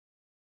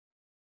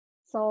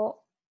So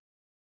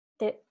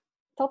the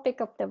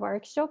topic of the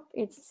workshop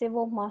is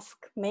civil mask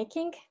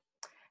making.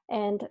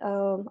 And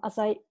as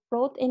I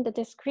wrote in the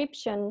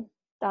description,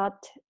 that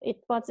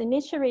it was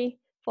initially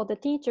for the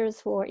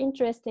teachers who are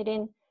interested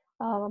in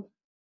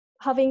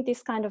having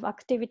this kind of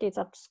activities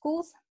at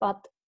schools,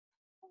 but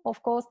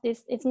of course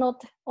it's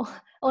not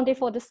only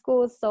for the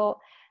schools. So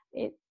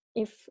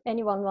if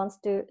anyone wants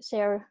to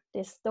share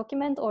this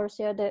document or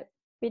share the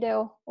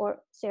video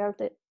or share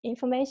the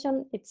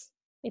information, it's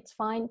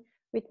fine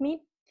with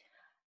me.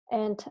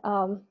 And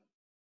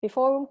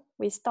before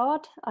we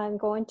start, I'm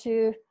going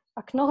to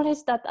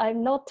acknowledge that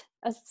I'm not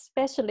a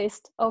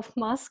specialist of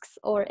masks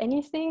or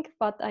anything,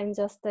 but I'm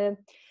just a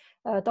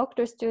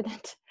doctor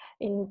student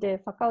in the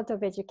Faculty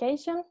of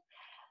Education.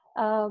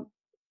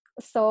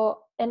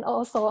 And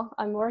also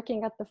I'm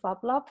working at the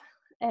Fab Lab.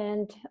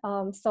 And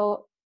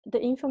so the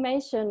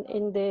information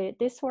in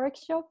this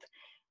workshop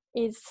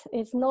is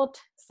not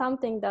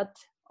something that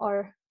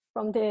are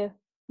from the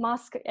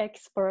mask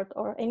expert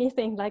or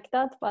anything like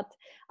that, but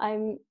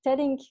I'm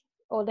telling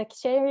or like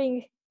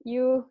sharing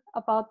you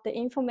about the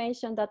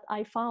information that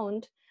I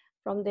found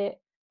from the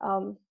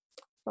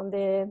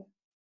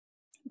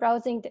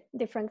browsing the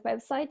different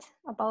websites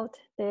about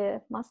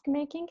the mask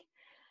making.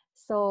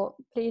 So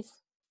please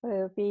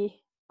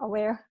be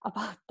aware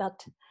about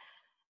that.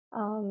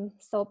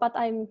 But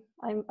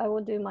I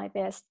will do my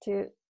best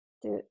to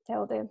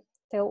tell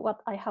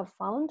what I have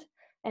found,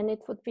 and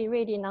it would be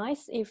really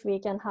nice if we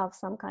can have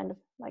some kind of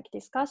like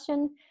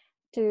discussion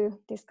to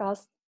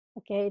discuss.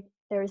 Okay,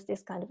 there is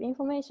this kind of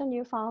information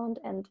you found,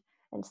 and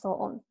so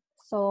on.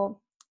 So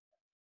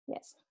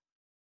yes.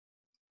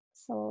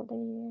 So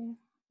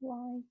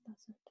why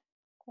does it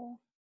go?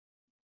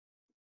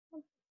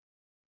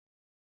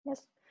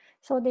 Yes.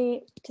 So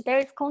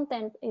today's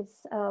content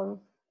is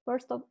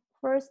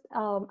first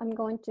I'm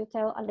going to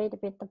tell a little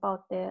bit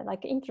about the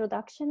like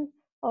introduction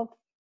of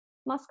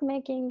mask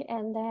making,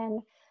 and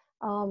then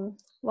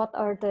what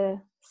are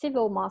the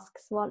civil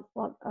masks,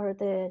 what are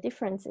the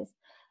differences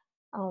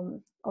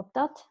of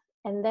that,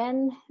 and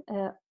then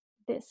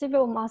the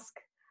civil mask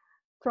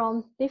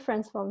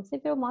difference from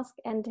civil mask,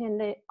 and then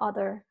the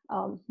other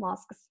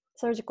masks,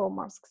 surgical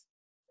masks,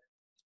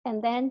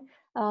 and then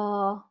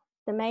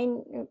the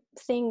main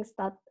things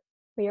that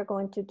we are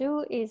going to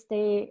do is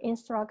the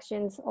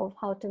instructions of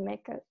how to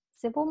make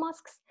civil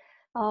masks.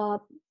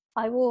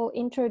 I will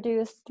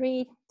introduce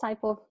 3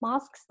 types of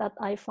masks that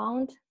I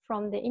found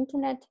from the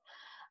internet,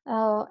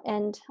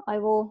 and I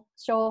will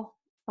show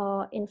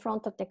in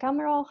front of the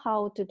camera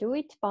how to do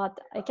it, but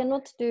I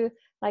cannot do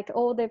like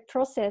all the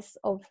process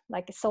of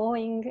like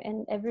sewing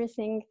and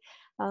everything.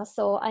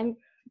 So I'm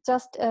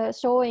just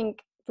showing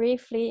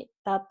briefly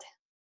that,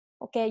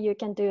 okay, you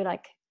can do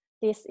like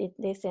this,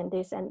 and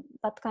this, and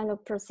that kind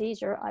of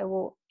procedure. I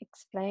will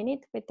explain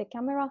it with the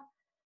camera.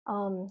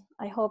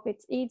 I hope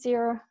it's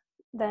easier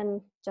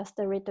than just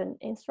a written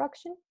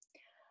instruction.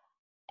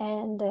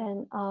 And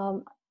then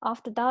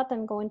after that,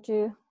 I'm going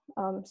to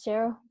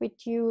share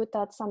with you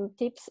that some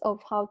tips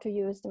of how to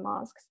use the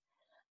masks.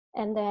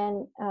 And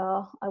then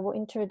I will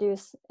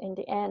introduce in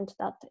the end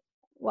that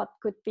what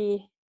could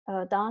be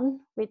done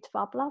with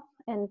Fab Lab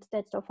and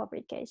digital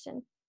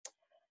fabrication.